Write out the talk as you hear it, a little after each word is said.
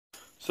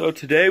So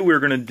today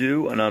we're going to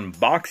do an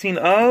unboxing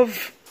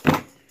of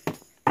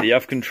the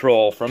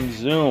F-Control from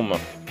Zoom.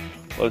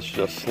 Let's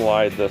just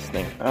slide this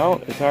thing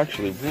out. It's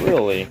actually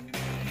really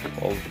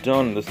well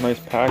done. This nice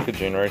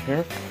packaging right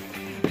here.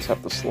 Just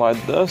have to slide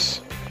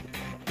this.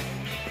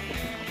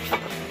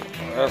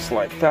 Just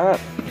like that.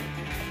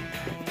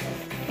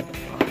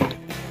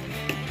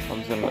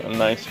 Comes in a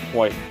nice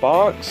white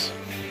box.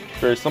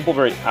 Very simple,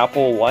 very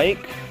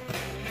Apple-like.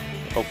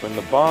 Open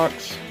the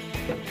box.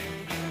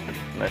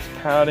 Nice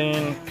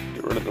padding.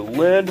 Get rid of the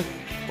lid.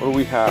 What do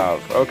we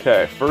have?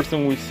 Okay, first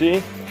thing we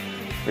see,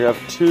 we have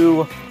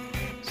two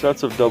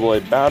sets of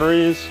AA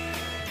batteries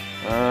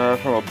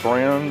from a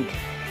brand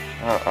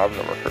I've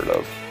never heard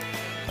of,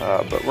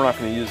 but we're not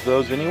going to use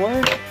those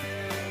anyway.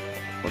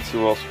 Let's see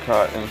what else we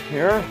got in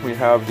here. We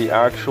have the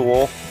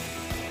actual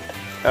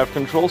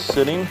F-Control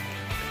sitting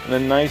in a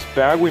nice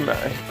bag. We might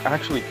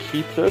actually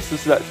keep this.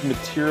 This is that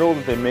material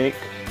that they make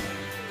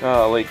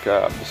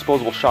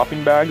disposable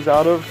shopping bags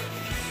out of,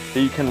 that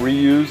you can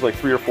reuse like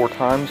 3 or 4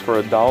 times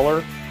for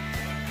 $1.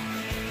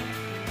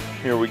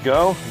 Here we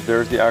go.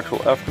 There's the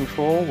actual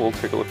F-Control. We'll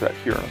take a look at that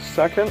here in a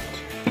second.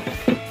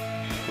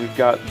 We've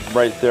got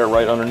right there,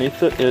 right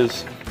underneath it,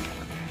 is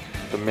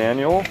the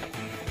manual.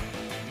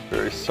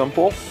 Very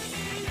simple.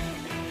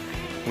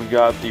 We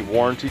got the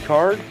warranty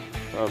card.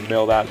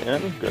 Mail that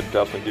in. Good,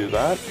 definitely do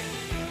that.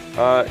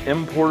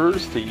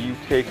 Importers to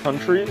UK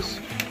countries.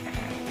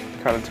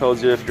 Kind of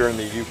tells you if you're in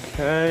the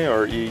UK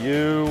or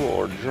EU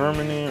or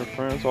Germany or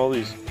France, all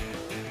these.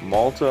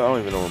 Malta, I don't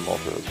even know where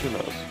Malta is, who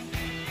knows.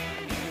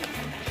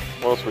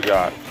 What else we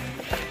got?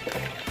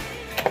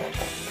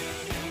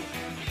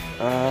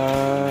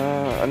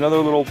 Another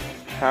little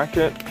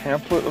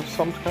pamphlet of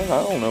some kind,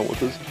 I don't know what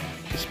this is.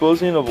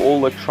 Disposing of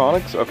old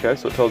electronics, okay,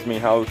 so it tells me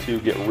how to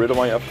get rid of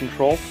my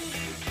F-Control.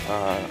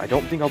 I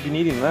don't think I'll be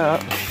needing that.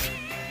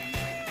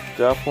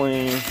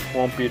 Definitely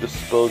won't be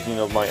disposing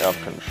of my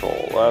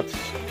F-Control, that's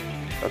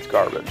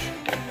garbage.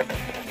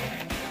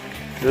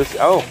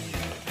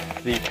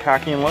 The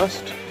packing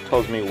list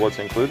tells me what's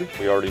included.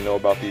 We already know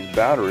about these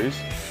batteries.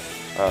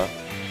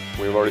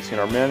 We've already seen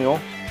our manual.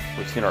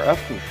 We've seen our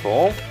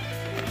F-Control.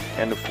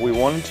 And if we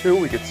wanted to,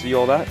 we could see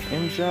all that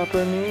in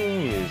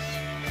Japanese.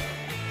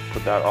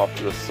 Put that off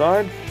to the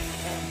side.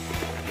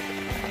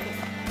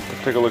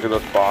 Let's take a look at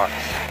this box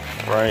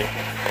right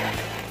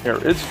here.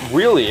 It's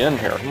really in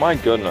here. My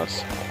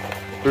goodness.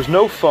 There's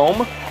no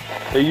foam.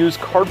 They use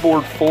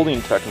cardboard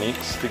folding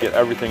techniques to get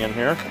everything in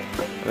here,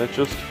 and it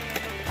just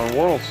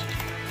unwhirls.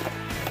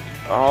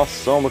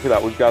 Awesome, look at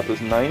that. We've got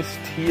this nice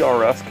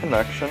TRS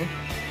connection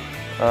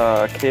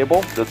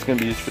cable that's going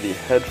to be used for the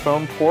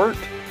headphone port.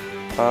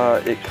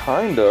 It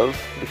kind of,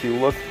 if you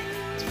look,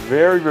 it's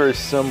very, very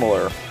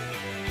similar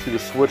to the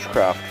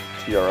Switchcraft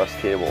TRS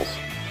cables.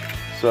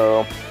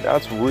 So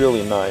that's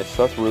really nice.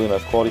 That's really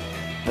nice quality.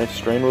 Nice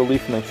strain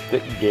relief, nice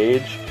thick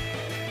gauge.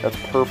 That's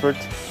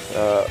perfect.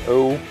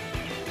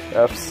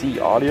 FRC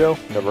audio,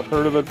 never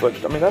heard of it, but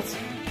I mean that's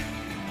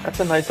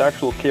a nice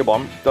actual cable.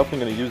 I'm definitely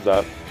going to use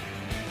that.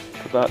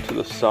 Put that to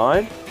the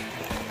side.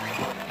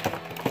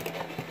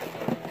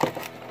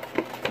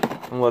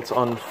 And let's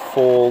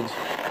unfold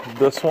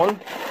this one.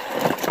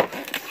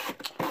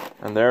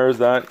 And there's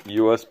that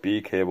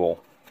USB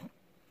cable.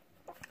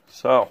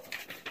 So,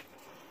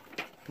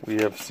 we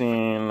have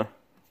seen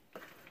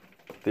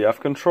the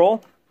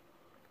F-Control,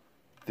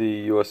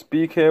 the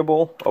USB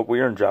cable. Oh, we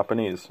are in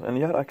Japanese, and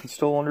yet I can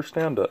still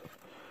understand it.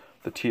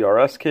 The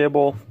TRS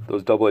cable,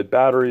 those AA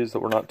batteries that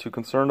we're not too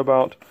concerned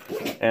about,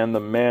 and the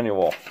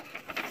manual.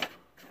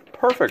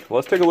 Perfect.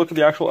 Let's take a look at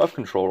the actual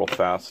F-Control real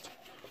fast.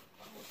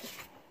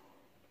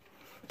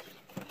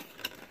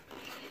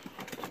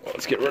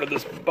 Let's get rid of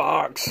this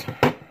box.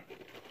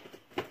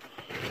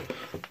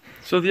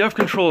 So the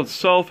F-Control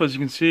itself, as you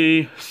can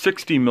see,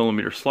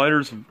 60mm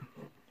sliders.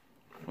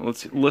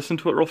 Let's listen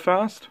to it real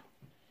fast.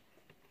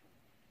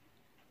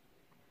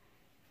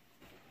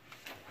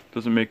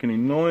 Doesn't make any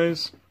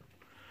noise.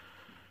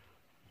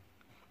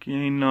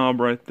 Gain knob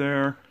right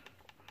there.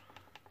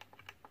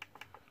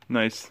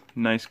 Nice,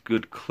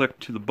 good click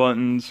to the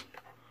buttons.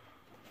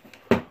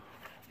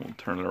 We'll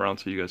turn it around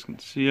so you guys can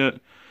see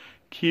it.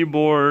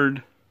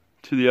 Keyboard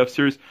to the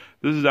F-Series.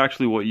 This is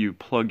actually what you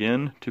plug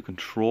in to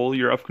control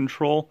your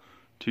F-Control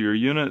to your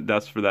unit.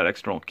 That's for that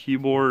external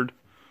keyboard.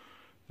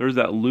 There's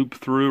that loop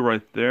through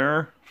right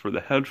there for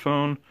the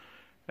headphone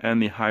and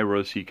the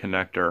high-row C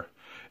connector.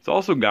 It's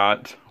also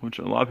got, which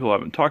a lot of people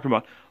haven't talked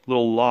about, a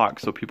little lock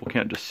so people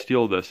can't just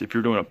steal this. If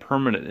you're doing a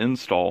permanent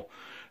install,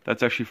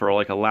 that's actually for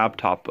like a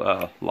laptop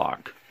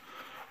lock.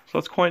 So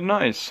that's quite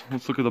nice.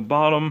 Let's look at the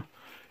bottom.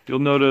 You'll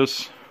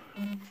notice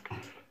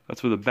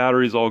that's where the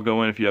batteries all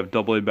go in. If you have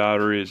AA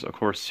batteries, of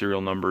course,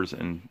 serial numbers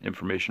and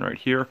information right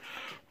here.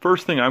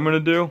 First thing I'm going to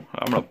do,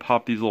 I'm going to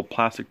pop these little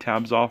plastic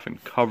tabs off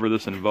and cover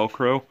this in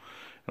Velcro.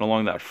 And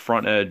along that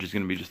front edge is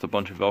going to be just a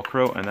bunch of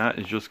Velcro, and that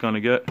is just going to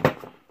get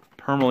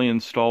permanently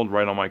installed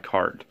right on my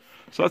cart.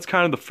 So that's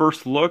kind of the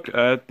first look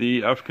at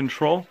the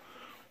F-Control.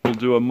 We'll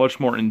do a much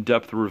more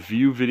in-depth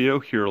review video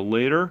here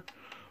later,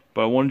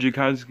 but I wanted you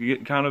guys to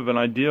get kind of an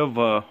idea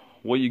of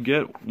what you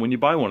get when you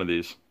buy one of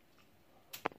these.